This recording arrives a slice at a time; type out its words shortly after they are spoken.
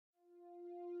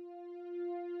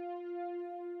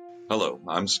Hello,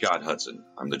 I'm Scott Hudson.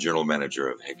 I'm the general manager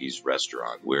of Hege's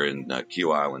restaurant. We're in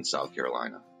Keel Island, South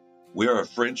Carolina. We are a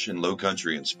French and Low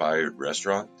Country inspired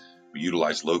restaurant. We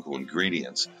utilize local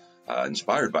ingredients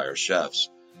inspired by our chefs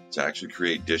to actually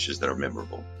create dishes that are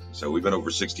memorable. So we've been over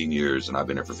 16 years and I've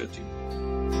been here for 15.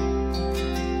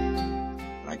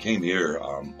 I came here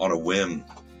on a whim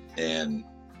and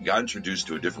got introduced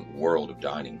to a different world of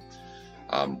dining.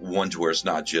 One to where it's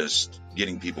not just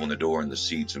getting people in the door and the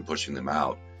seats and pushing them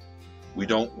out. We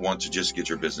don't want to just get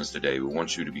your business today. We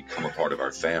want you to become a part of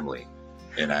our family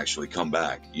and actually come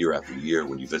back year after year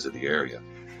when you visit the area.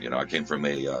 You know, I came from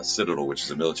a Citadel, which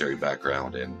is a military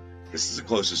background, and this is the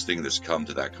closest thing that's come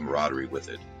to that camaraderie with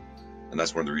it. And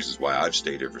that's one of the reasons why I've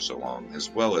stayed here for so long, as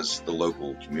well as the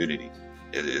local community.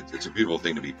 It's a beautiful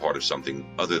thing to be part of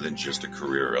something other than just a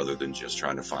career, other than just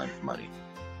trying to find money.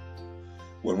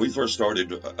 When we first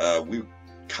started, we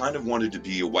kind of wanted to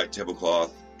be a white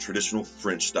tablecloth, traditional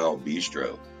French style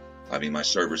bistro. I mean, my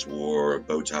servers wore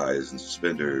bow ties and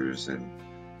suspenders and,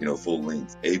 full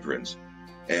length aprons.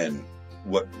 And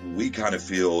what we kind of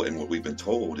feel and what we've been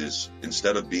told is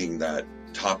instead of being that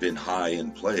top end, high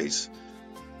end place,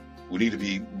 we need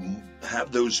to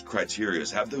have those criteria,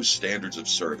 have those standards of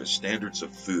service, standards of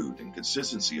food and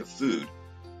consistency of food,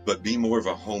 but be more of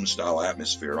a home style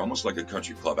atmosphere, almost like a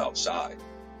country club outside,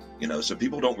 so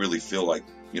people don't really feel like,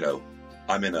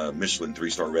 I'm in a Michelin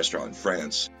 3-star restaurant in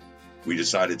France. We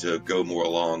decided to go more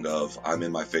along of I'm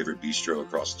in my favorite bistro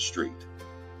across the street.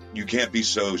 You can't be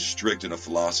so strict in a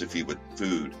philosophy with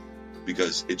food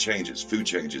because it changes. Food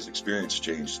changes, experience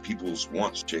changes, people's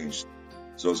wants change.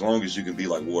 So as long as you can be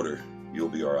like water, you'll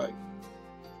be all right.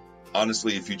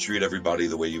 Honestly, if you treat everybody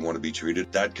the way you want to be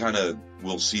treated, that kind of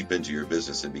will seep into your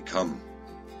business and become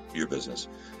your business.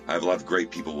 I have a lot of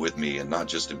great people with me, and not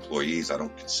just employees. I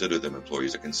don't consider them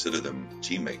employees. I consider them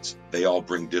teammates. They all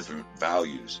bring different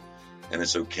values, and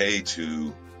it's okay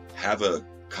to have a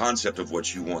concept of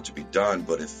what you want to be done,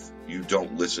 but if you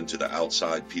don't listen to the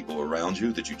outside people around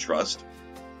you that you trust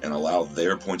and allow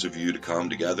their points of view to come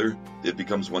together, it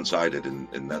becomes one-sided,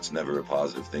 and that's never a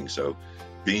positive thing. So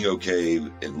being okay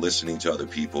and listening to other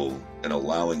people and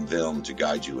allowing them to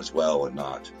guide you as well and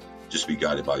not just be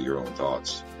guided by your own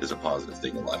thoughts is a positive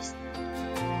thing in life.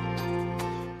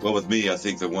 Well, with me, I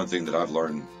think the one thing that I've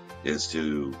learned is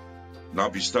to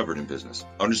not be stubborn in business.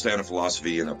 Understand a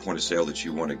philosophy and a point of sale that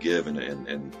you want to give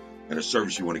and a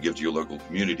service you want to give to your local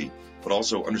community, but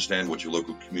also understand what your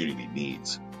local community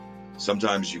needs.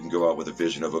 Sometimes you can go out with a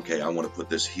vision of, okay, I want to put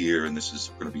this here and this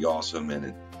is going to be awesome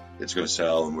and it's going to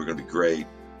sell and we're going to be great.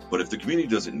 But if the community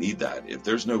doesn't need that, if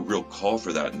there's no real call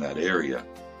for that in that area,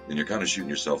 then you're kind of shooting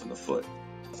yourself in the foot.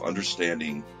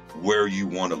 Understanding where you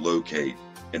want to locate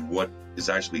and what is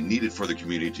actually needed for the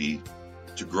community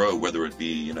to grow, whether it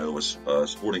be, a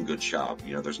sporting goods shop,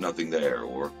 there's nothing there,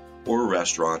 or a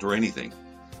restaurant or anything.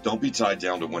 Don't be tied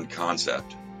down to one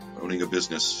concept. Owning a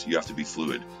business, you have to be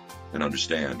fluid and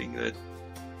understanding that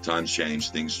times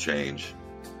change, things change.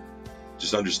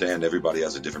 Just understand everybody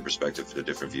has a different perspective and a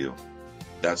different view.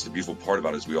 That's the beautiful part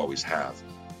about it, is we always have.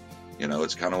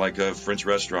 It's kind of like a French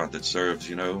restaurant that serves,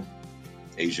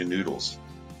 Asian noodles.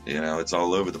 It's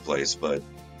all over the place, but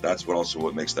that's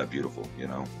what makes that beautiful,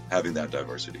 having that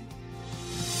diversity.